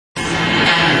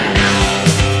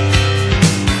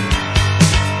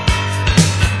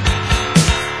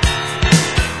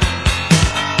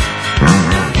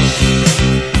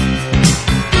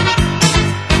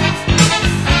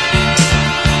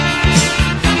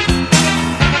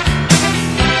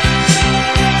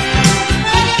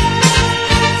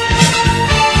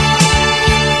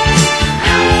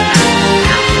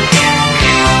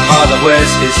Father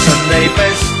wears his Sunday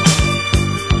best.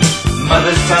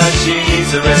 Mother's tired, she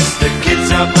needs a rest. The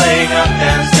kids are playing up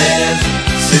downstairs.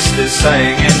 Sister's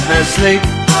saying in her sleep,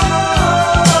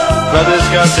 brother's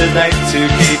got a date to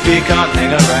keep, he can't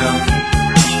hang around.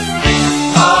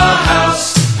 Our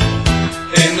house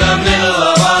in the middle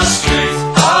of our street.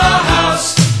 Our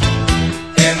house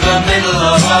in the middle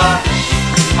of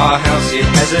our house, it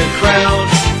has a crowd.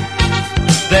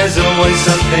 There's always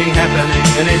something happening,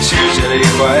 and it's usually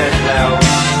quite loud.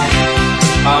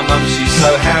 Our mum, she's so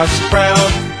house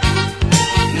proud.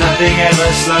 Nothing ever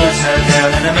slows her down,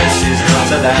 and a mess is not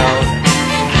allowed.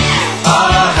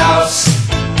 Our house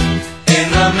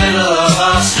in the middle of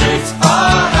our street.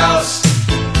 Our house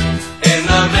in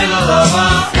the middle of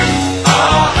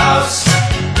our house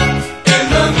in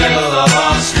the middle of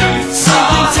our street.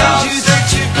 Something tells you that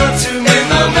you've got to in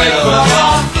the middle of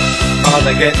our.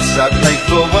 Father gets up late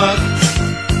for work.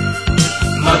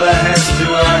 Mother has to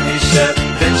iron his shirt.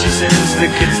 Then she sends the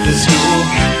kids to school,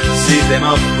 sees them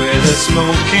off with a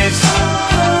small kiss.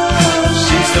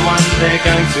 She's the one they're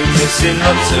going to miss in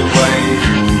lots of ways.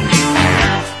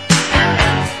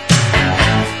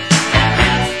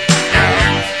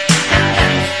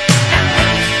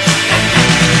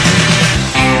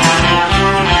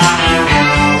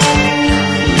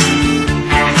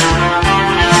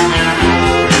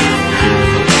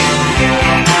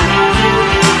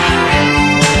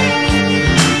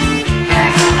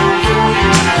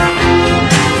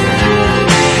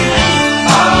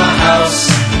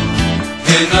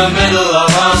 In the middle of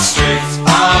our street,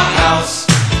 our house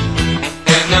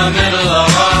in the middle of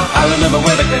our. I remember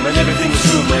weather came and everything was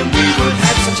room when we would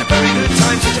have such a very good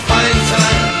time, such a fine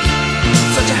time,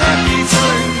 such a happy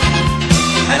time.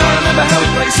 And I remember how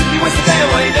we'd play simply waste the day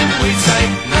away. Then we'd say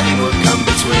nothing would come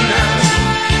between us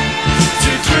to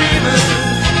dreaming.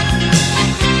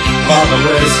 Father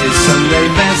wears his Sunday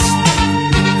best.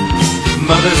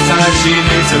 Mother's tired, she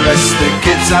needs a rest. The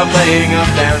kids are playing up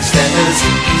downstairs.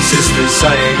 Sister's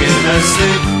saying in her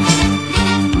sleep,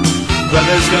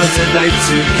 brother's got a date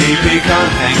to keep, he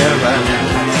can't hang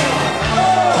around.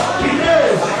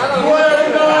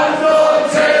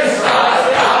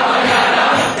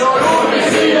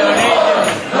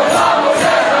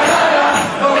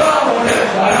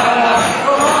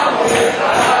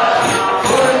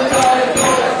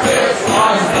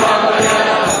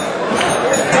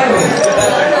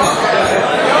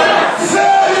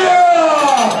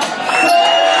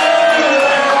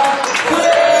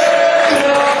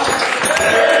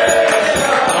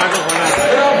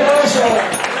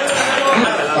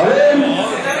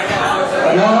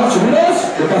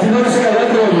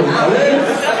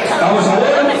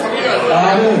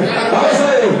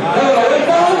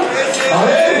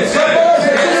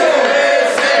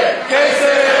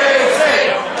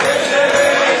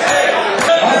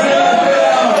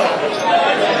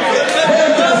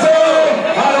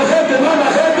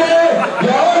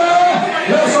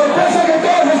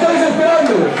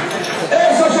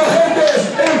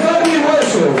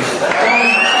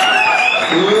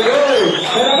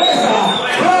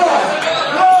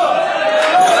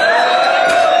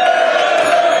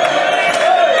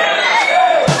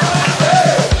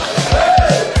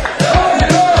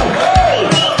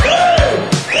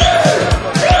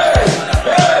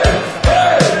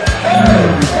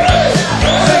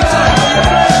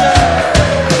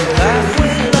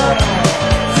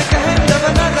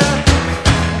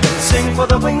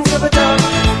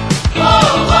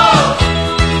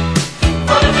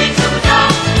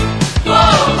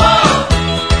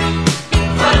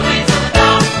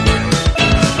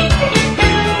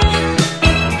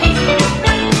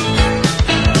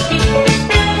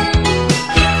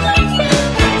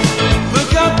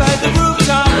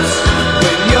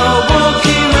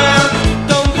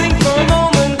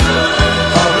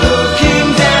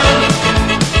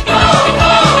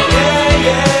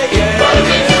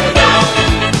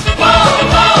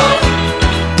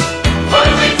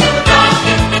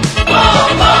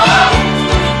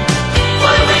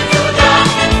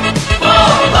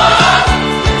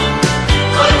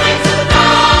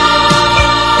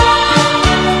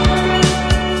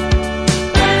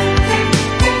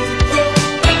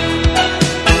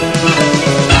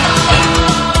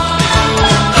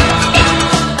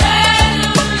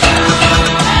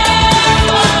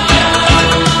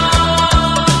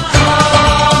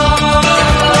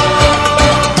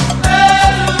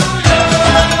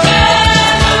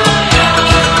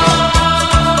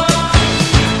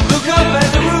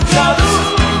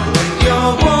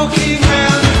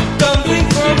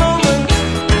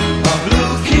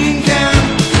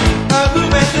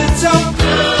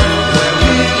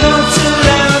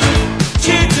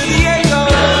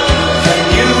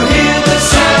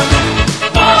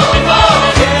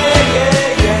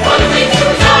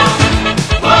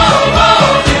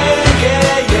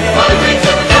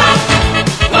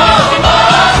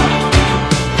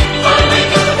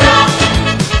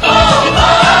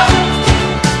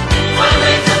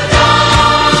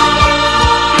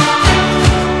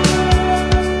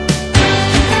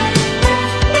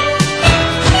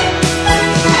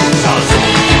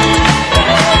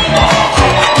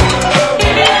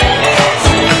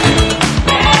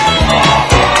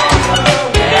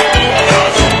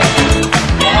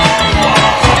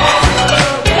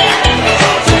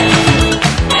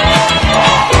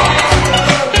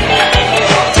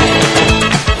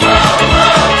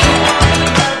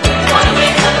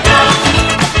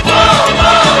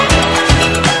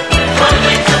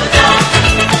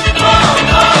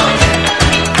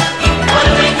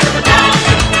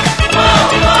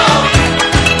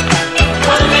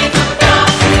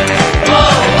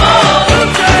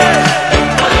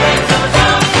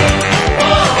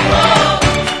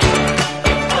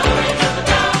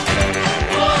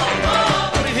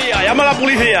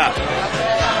 policía!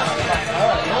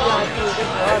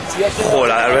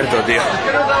 Joder, Alberto, tío.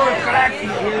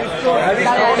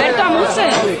 Alberto Amuse.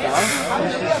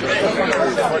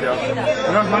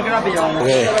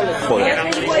 Joder.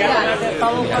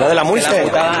 ¿Lo de la Muse? La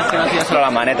putada es que no tiene solo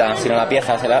la maneta, sino la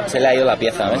pieza. Se le ha ido la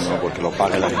pieza, ¿ves? No, porque lo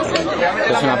pague la gente.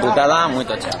 Es una putada muy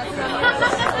tocha.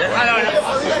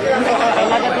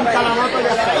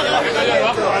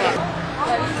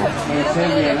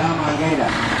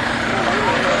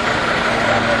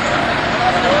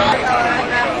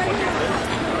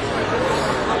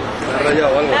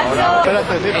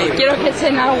 Quiero que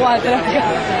echen agua atrás.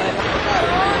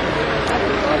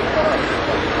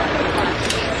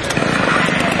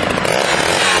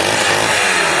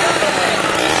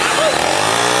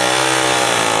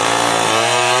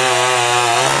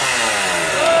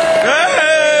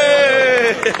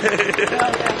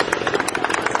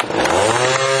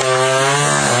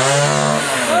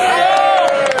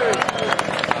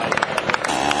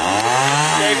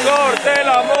 ¡Que corte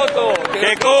la moto!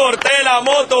 ¡Que corte la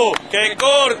moto! ¡Que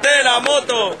corte la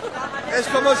moto! Es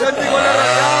como Santi con la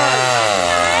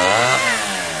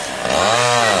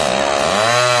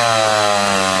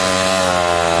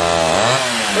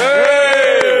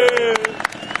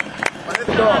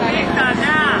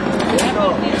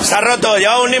Se ha roto,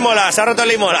 lleva un limola, se ha roto el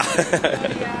limola.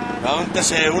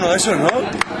 Antes uno de esos, ¿no?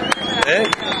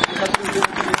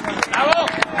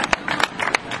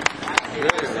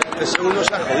 Ese uno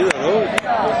se ha jodido, ¿no?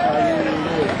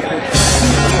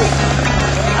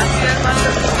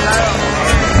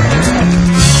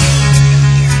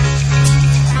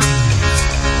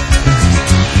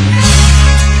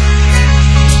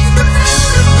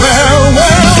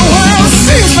 Well,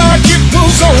 seems like it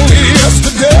was only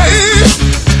yesterday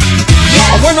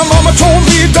when my mama told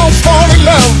me don't fall in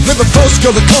love with the first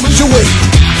girl that comes your way.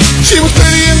 She was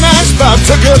pretty and nice, but I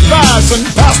took her advice and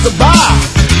passed her by.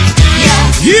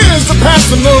 Years have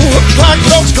passed and no looks like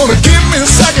love's gonna give me a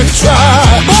second try.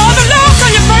 Boy, the look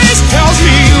on your face tells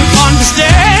me you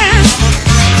understand.